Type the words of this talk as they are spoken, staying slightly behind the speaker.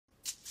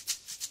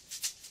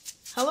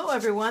Hello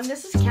everyone,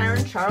 this is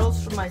Karen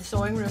Charles from my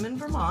sewing room in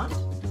Vermont,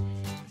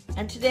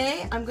 and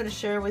today I'm going to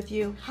share with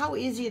you how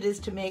easy it is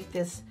to make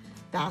this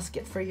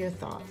basket for your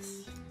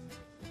thoughts.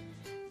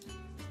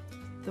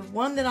 The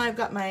one that I've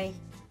got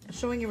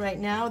showing you right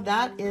now,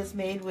 that is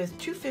made with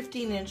two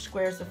 15-inch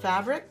squares of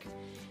fabric,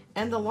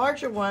 and the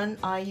larger one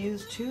I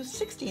use two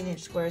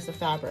 16-inch squares of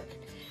fabric.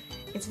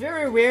 It's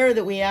very rare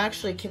that we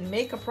actually can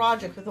make a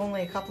project with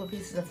only a couple of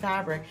pieces of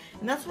fabric,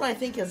 and that's what I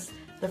think is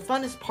the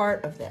funnest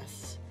part of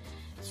this.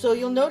 So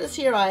you'll notice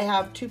here I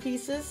have two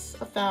pieces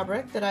of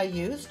fabric that I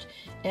used,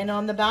 and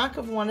on the back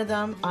of one of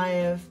them I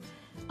have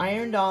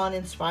ironed on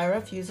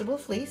Inspira fusible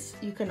fleece.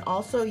 You can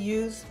also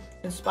use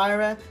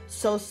Inspira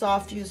So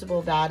Soft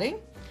fusible batting.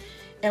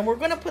 And we're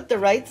going to put the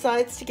right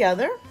sides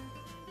together.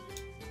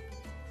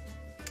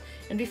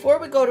 And before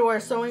we go to our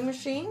sewing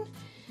machine,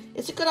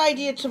 it's a good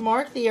idea to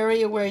mark the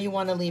area where you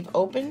want to leave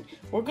open.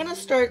 We're going to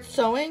start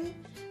sewing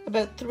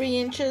about 3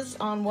 inches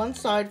on one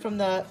side from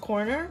the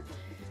corner.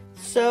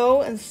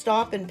 Sew and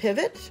stop and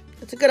pivot.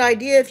 It's a good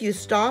idea if you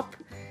stop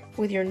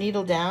with your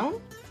needle down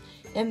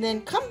and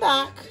then come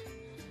back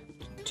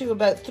to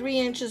about 3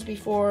 inches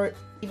before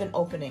even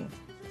opening.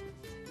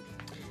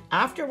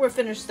 After we're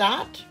finished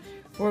that,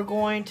 we're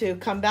going to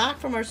come back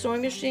from our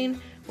sewing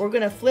machine. We're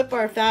going to flip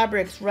our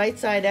fabrics right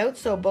side out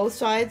so both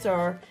sides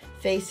are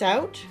face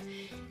out,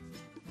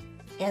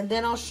 and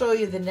then I'll show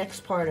you the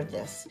next part of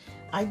this.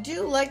 I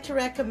do like to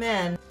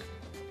recommend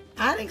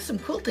adding some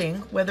quilting,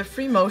 whether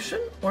free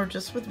motion or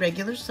just with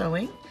regular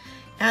sewing,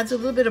 adds a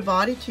little bit of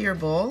body to your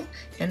bowl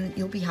and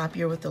you'll be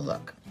happier with the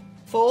look.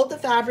 Fold the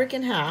fabric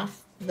in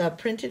half. The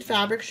printed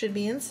fabric should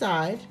be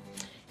inside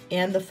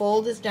and the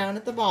fold is down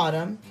at the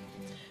bottom.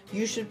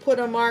 You should put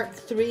a mark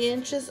 3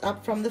 inches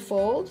up from the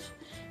fold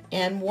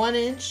and 1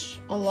 inch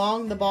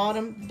along the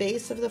bottom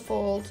base of the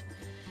fold,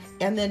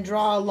 and then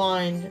draw a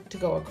line to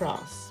go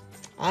across.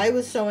 I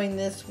was sewing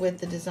this with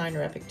the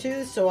Designer Epic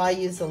 2, so I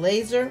use the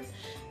laser.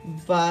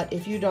 But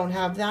if you don't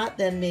have that,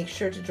 then make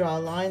sure to draw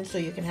a line so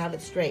you can have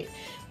it straight.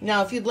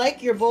 Now, if you'd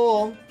like your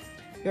bowl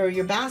or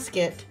your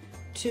basket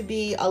to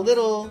be a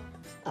little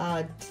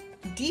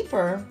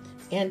deeper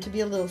and to be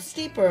a little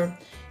steeper,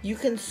 you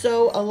can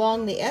sew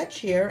along the edge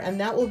here, and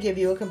that will give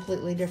you a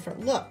completely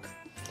different look.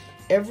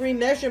 Every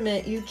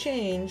measurement you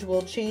change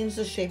will change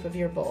the shape of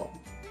your bowl.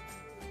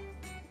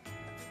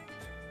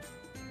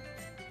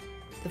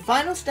 The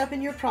final step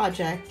in your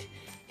project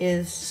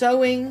is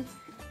sewing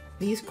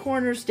these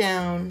corners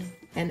down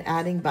and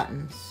adding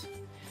buttons.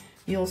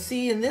 You'll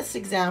see in this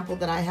example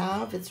that I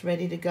have, it's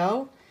ready to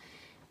go.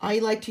 I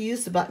like to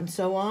use the button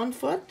sew on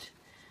foot,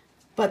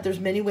 but there's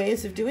many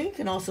ways of doing it. You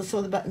can also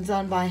sew the buttons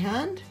on by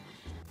hand.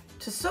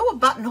 To sew a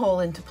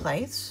buttonhole into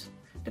place,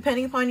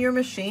 depending upon your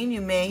machine,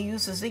 you may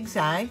use a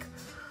zigzag.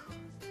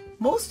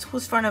 Most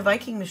Husqvarna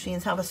Viking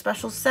machines have a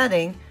special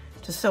setting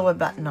to sew a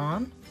button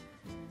on,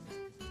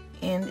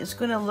 and it's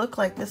going to look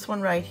like this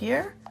one right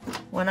here.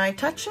 When I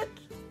touch it,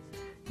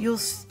 you'll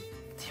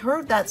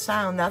heard that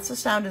sound. That's the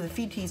sound of the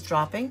feed teeth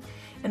dropping.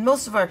 And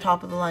most of our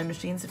top-of-the-line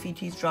machines, the feed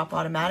teeth drop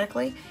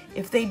automatically.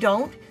 If they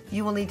don't,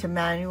 you will need to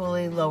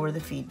manually lower the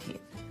feed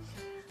teeth.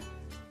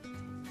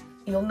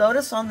 You'll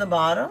notice on the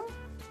bottom,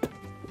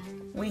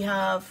 we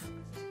have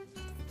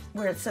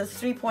where it says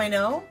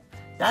 3.0.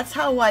 That's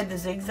how wide the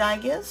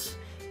zigzag is.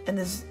 And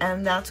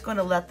that's going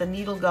to let the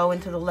needle go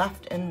into the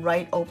left and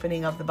right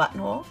opening of the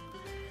buttonhole.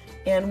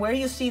 And where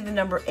you see the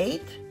number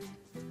 8,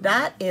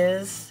 that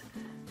is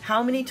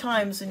how many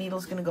times the needle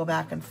is going to go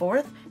back and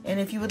forth.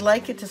 And if you would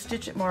like it to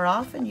stitch it more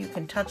often, you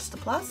can touch the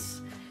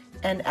plus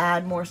and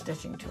add more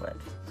stitching to it.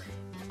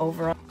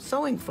 Over on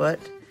sewing foot,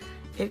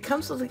 it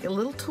comes with like a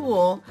little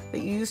tool that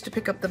you use to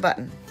pick up the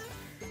button.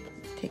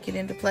 Take it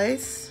into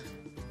place.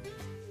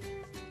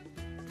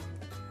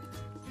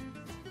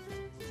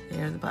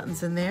 There, the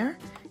button's in there.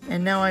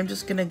 And now I'm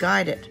just going to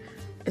guide it.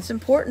 It's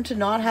important to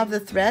not have the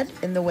thread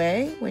in the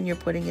way when you're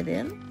putting it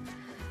in.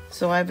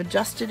 So I've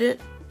adjusted it,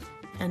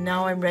 and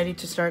now I'm ready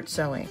to start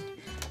sewing.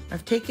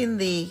 I've taken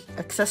the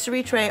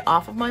accessory tray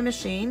off of my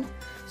machine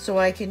so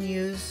I can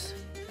use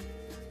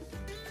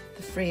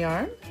the free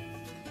arm,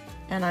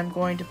 and I'm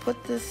going to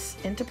put this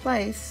into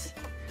place,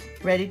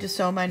 ready to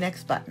sew my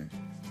next button.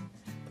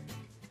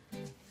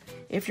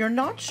 If you're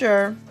not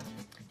sure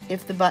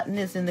if the button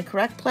is in the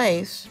correct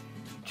place,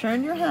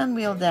 turn your hand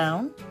wheel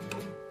down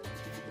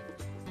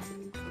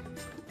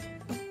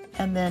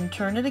and then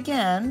turn it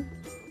again,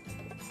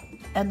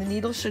 and the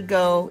needle should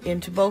go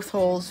into both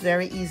holes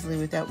very easily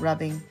without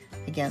rubbing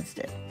against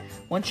it.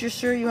 Once you're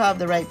sure you have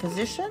the right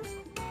position,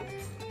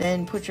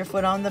 then put your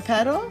foot on the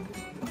pedal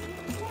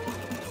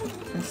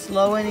and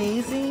slow and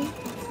easy.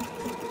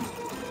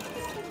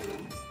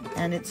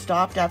 And it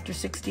stopped after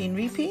 16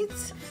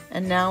 repeats.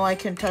 And now I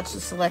can touch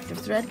the selective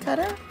thread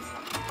cutter.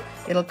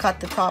 It'll cut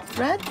the top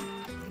thread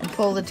and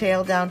pull the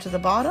tail down to the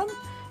bottom.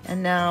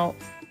 And now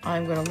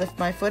I'm going to lift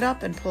my foot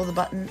up and pull the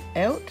button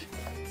out.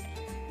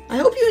 I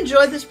hope you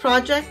enjoyed this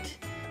project,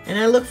 and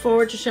I look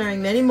forward to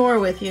sharing many more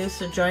with you,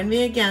 so join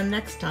me again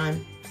next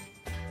time.